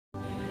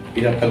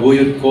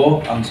Itataguyod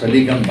ko ang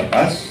saligang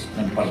batas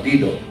ng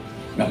partido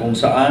na kung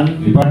saan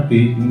Di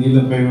party, hindi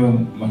lang kayo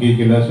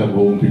makikilala sa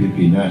buong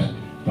Pilipinas.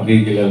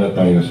 Makikilala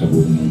tayo sa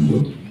buong mundo.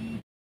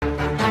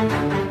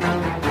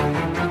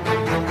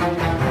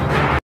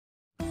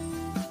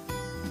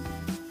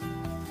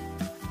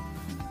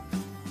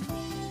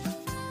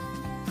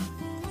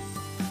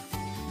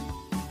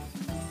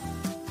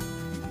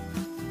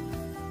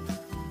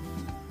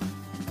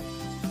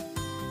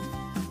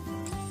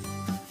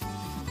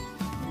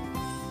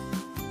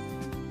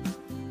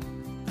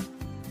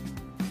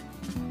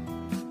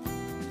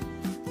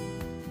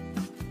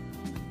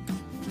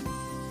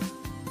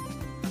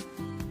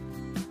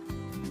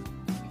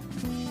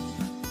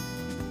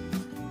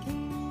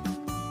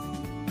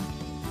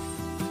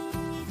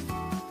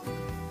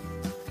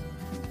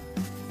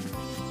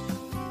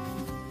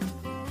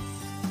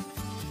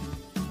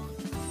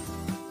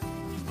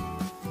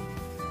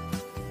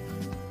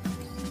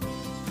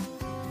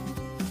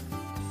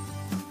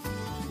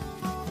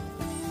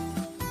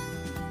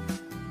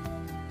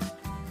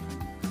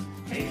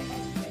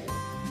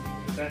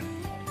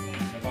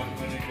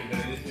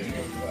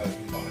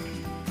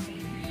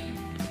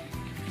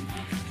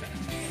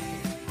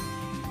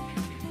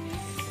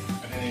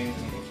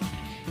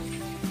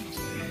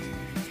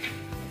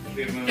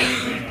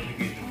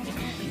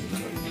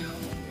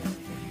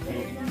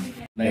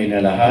 na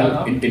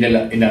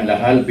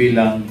inalahal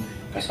bilang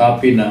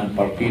kasapi ng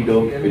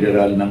Partido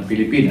Federal ng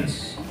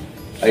Pilipinas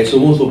ay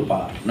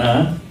sumusumpa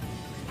na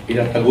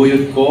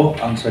itataguyod ko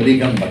ang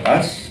saligang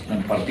batas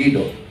ng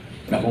partido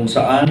na kung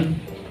saan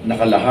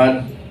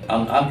nakalahad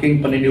ang aking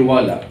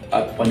paniniwala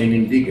at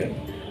paninindigan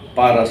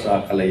para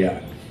sa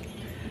kalayaan,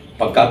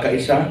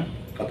 pagkakaisa,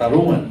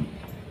 katarungan,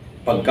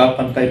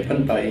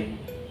 pagkapantay-pantay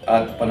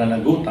at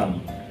pananagutang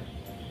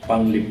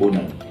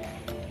panglipunan,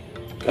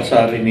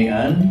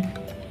 kasarinian,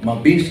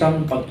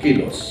 mabisang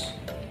pagkilos,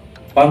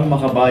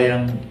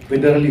 pangmakabayang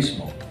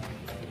federalismo.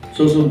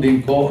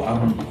 Susundin ko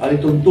ang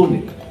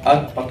alituntunin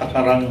at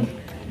patakarang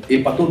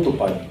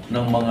ipatutupad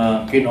ng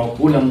mga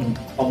kinaukulang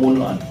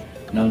pamunuan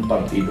ng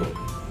partido.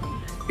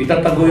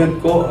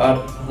 Itataguyod ko at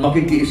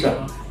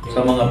makikiisa sa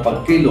mga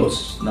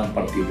pagkilos ng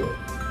partido.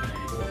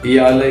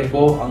 Iaalay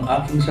ko ang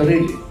aking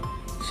sarili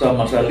sa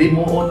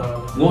masalimuot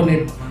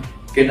ngunit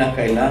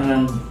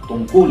kinakailangan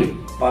tungkulin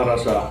para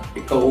sa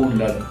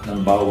ikaunlad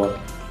ng bawat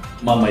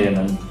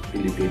mamayan ng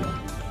Pilipino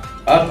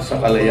at sa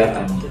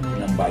kalayaan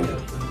ng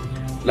bayan.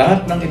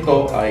 Lahat ng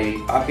ito ay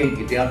aking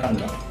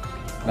itinatanggap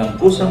ng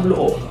kusang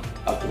loob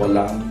at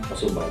walang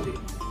pasubali.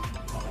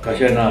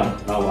 Kasi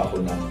nawa ko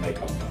ng may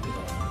kampanya.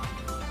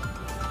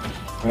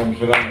 Maraming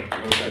salamat.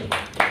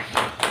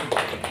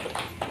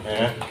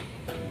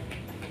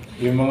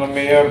 Yung mga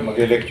mayor,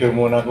 mag-lecture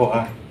muna ako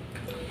ha.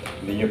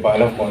 Hindi nyo pa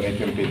alam kung ano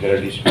yung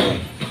federalismo.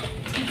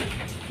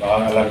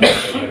 Baka alam yung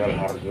federal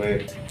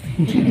hardware.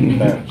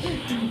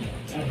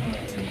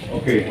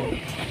 Okay.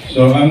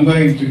 So I'm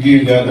going to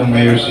give the other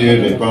mayors here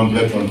the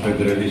pamphlet on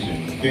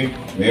federalism. Okay?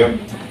 Mayor,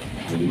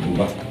 pwede po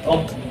ba?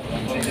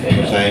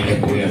 Basahin niyo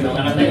po yan.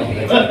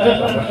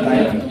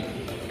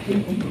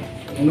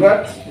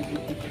 Congrats!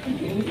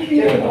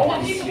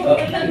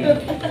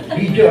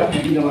 Video ah,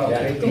 hindi na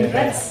makakari.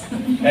 Congrats!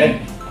 Thank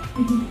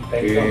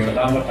you.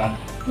 Salamat ha.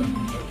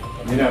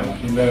 Hindi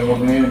na,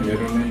 wag na yan.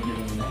 Meron na yun.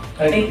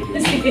 Okay.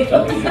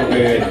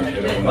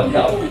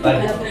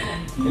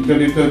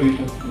 Dito.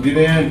 Hindi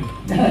na yan.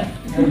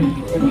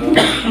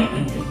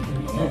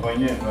 Mga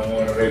niya, mga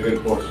rebel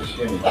forces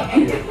yan.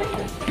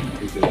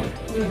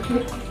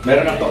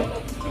 Meron ako.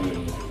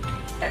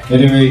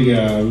 Anyway,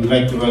 we'd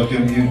like to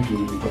welcome you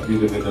to the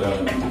Partido Federal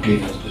ng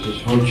Pilipinas. This is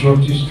a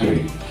short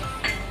history.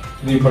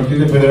 The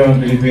Partido Federal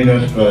ng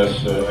Pilipinas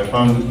was, I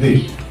founded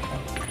this.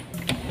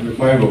 The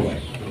five of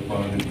us who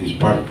founded this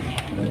party.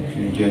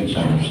 Yung Jen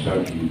Sam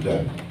started with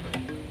that.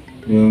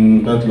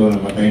 Yung tatlo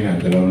namatay na,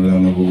 dalawa na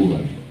lang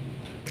nabubuhay.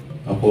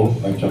 Ako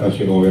at saka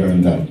si Noel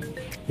Randal.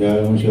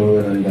 Kaya mo si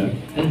Noel Randal?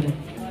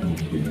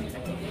 Okay.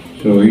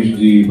 So he's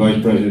the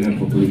Vice President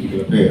for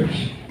Political Affairs.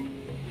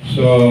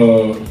 So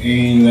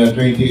in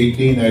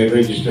 2018, I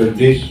registered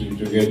this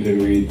together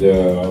with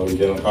our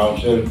General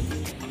Counsel,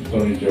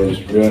 Attorney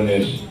George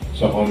Briones,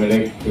 sa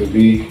COMELEC to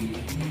be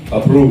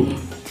approved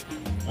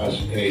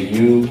as a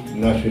new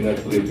national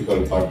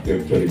political party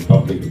of the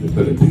Republic of the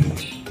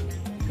Philippines.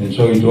 And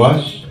so it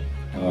was.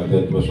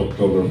 That was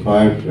October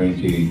 5,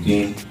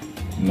 2018.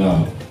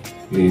 Now,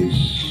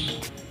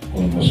 it's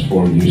almost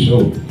 4 years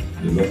old.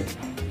 Right?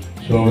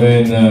 So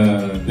when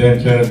then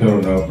Senator,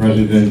 now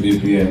President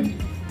BBM,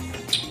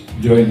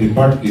 joined the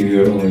party, we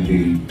were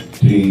only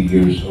 3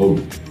 years old.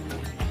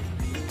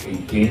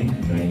 18,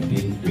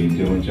 19,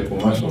 21 siya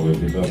pumasok,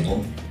 diba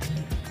po?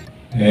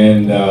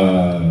 And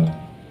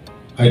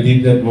I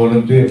did not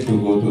volunteer to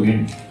go to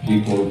him. He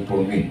called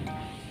for me.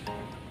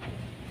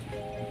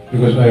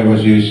 Because I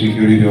was a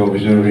security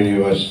officer when he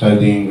was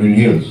studying Green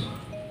Hills.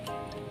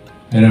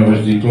 And I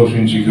was the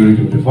close-in security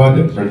of the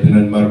father,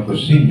 Ferdinand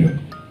Marcos Sr.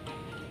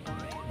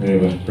 when he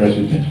was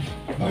president.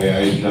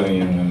 Ayos lang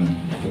yung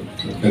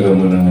nagkaroon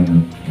mo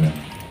ng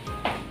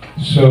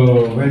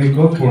So when he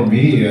called for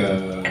me,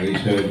 he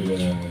said,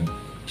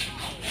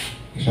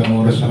 isang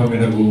oras na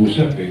kami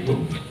nag-uusap eh.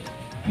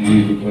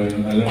 Hindi ko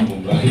alam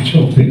kung bakit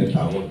siya ako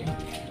pinatawag.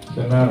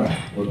 Sa Nara,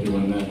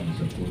 41 na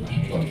sa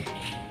Pilipinas.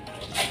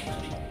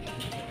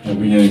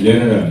 Sabi niya,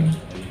 General,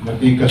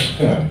 matikas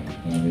ka.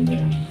 Sabi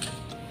niya,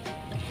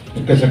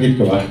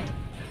 nagkasakit ka ba?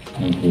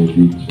 Ng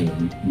COVID.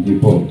 Sabi, hindi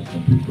po.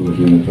 Sabi ko,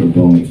 Senator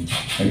Bongit.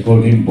 I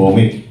call him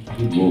Bongit.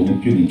 Bongit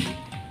yun eh.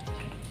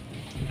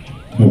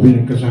 Sabi,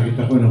 nagkasakit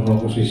ako,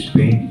 nakuha ko sa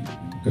Spain.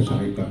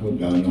 Nagkasakit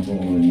ako, daan ako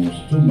almost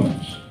 2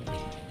 months.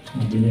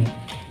 Sabi niya,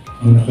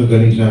 ang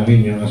nakagaling sa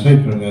akin yung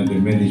aside from the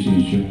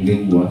medicines, yung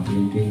lingua,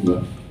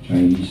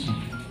 Chinese.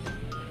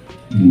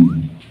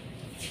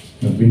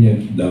 Sabi niya,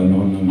 down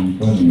ako ng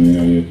pan,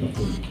 mayayat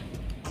ako.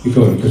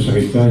 Ikaw,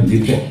 nagkasakit ka?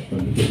 Hindi po.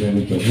 Sabi ko sa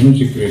ito, anong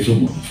sikreto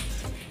mo?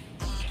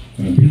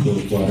 Sabi ko,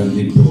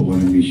 quarantine po ako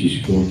ng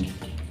misis ko.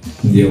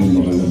 Hindi ako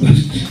makalabas.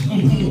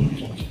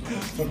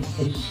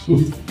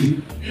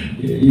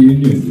 Yun,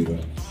 di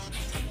ba?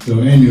 So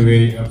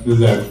anyway, after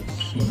that,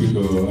 sabi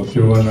ko,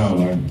 after 1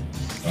 hour,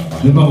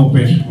 ano bang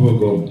offense po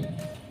ko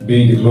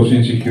being the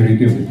closing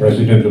security of the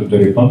President of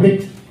the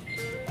Republic?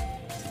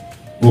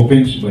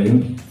 Offense ba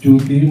yun?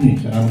 Duty yun eh,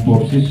 sa armed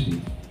forces eh.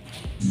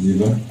 Di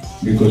ba?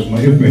 Because my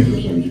offense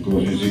was the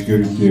closing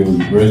security of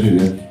the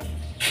President.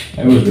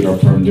 I was going to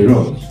affirm the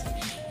roles.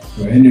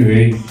 So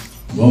anyway,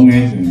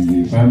 Bongit and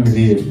the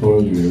family, of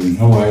course, we were in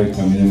Hawaii.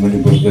 Kami naman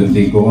yung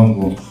Presidente ko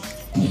ko.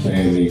 Nasa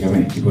LA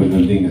kami. Si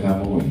Presidente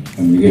kasama ko eh,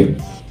 San Miguel.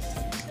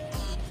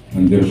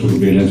 Under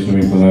surveillance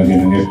kami palagi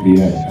ng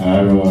FBI,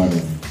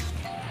 araw-araw.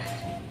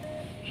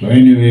 So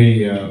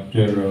anyway,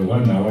 after 1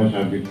 hour,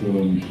 sabi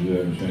ko,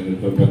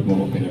 Senator, ba't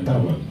mo ko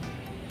pinatawag?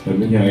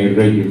 Sabi niya, I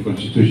read your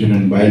Constitution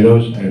and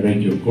bylaws, I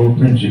read your core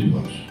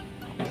principles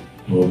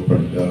for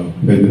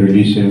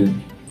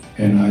federalism,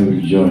 and I will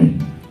join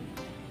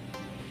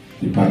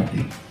the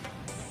party.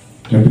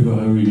 Sabi ko,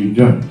 how will you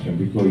join?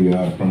 Sabi ko, you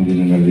are from the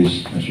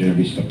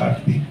Nationalista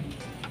Party.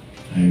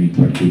 I will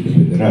Partido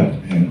Federal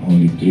and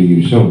only 3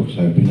 years old.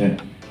 Sabi niya,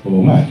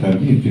 oo nga,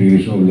 sabi niya, 3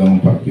 years old lang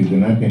ang partido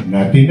natin.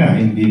 Natin na,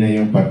 hindi na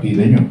yung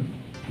partida nyo.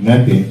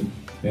 Natin.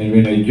 And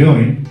when I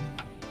joined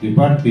the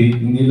party,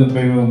 hindi lang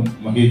kayo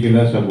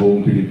makikilala sa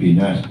buong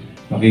Pilipinas.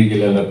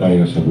 Makikilala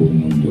tayo sa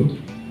buong mundo.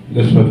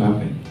 That's what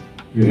happened.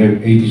 We have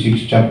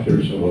 86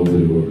 chapters all over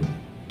the world.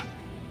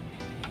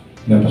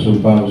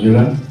 Napasumpa ko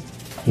sila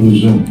through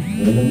Zoom.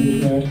 Alam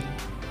niyo guys?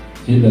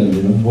 Sila,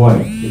 limang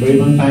buhay.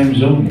 Iba-ibang time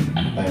zone.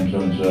 Time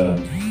zone sa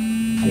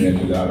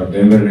the Arab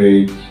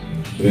Emirates,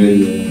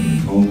 Australia,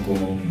 Hong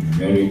Kong,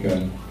 America,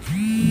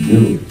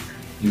 Europe.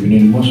 Even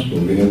in Moscow,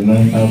 we have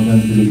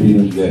 9,000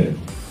 Filipinos there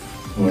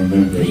who are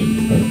members of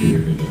the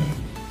Partido.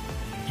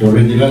 So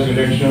in the last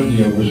election,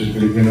 the overseas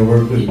Filipino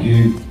workers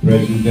gave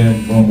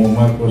President Bongbong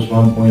Marcos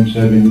 1.7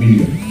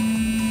 million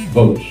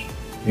votes.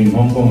 In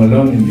Hong Kong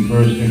alone, in the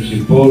first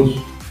exit polls,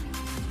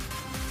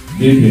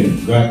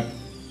 BBM got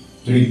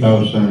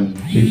 3,685.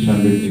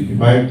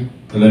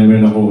 Alam mo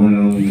na nakuha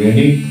ng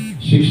Lenny?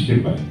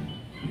 65.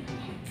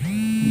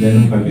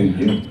 Ganun ka din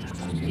yun.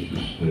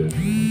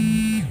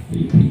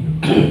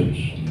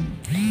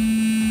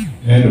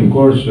 And of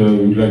course,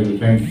 we'd like to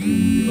thank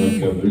the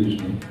OFWs.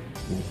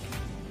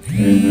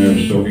 And I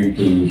was talking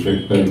to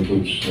Secretary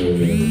Coach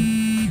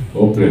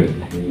Ople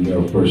in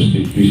our first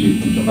state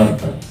visit in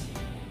Jakarta.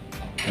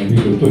 Sabi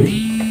ko, Toys,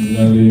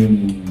 lalo yung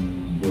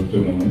boto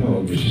ng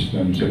the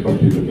system sa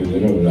Partido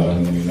Federal, wala ka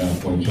naman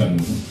ina-appoint sa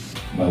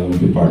bagong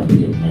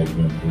Department of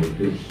Migrant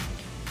Workers.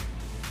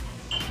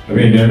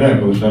 Sabi, nila,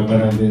 kausapan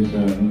natin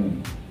sa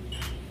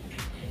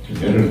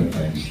meron na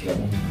tayong strap.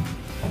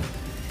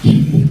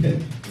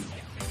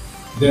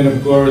 Then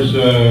of course,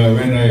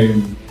 when I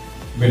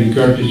made a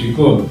courtesy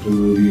call to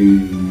the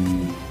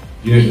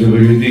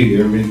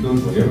GSWD, Erwin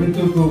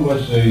Tulfo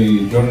was a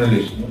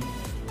journalist, no?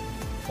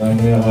 Kaya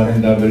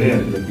nakakarendable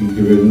yan, sa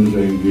Pinkiwelo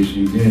sa English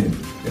again.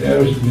 And I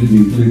was with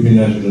the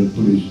Philippine National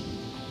Police.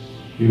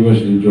 He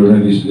was the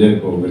journalist there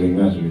covering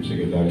us with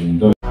Secretary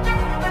Noel.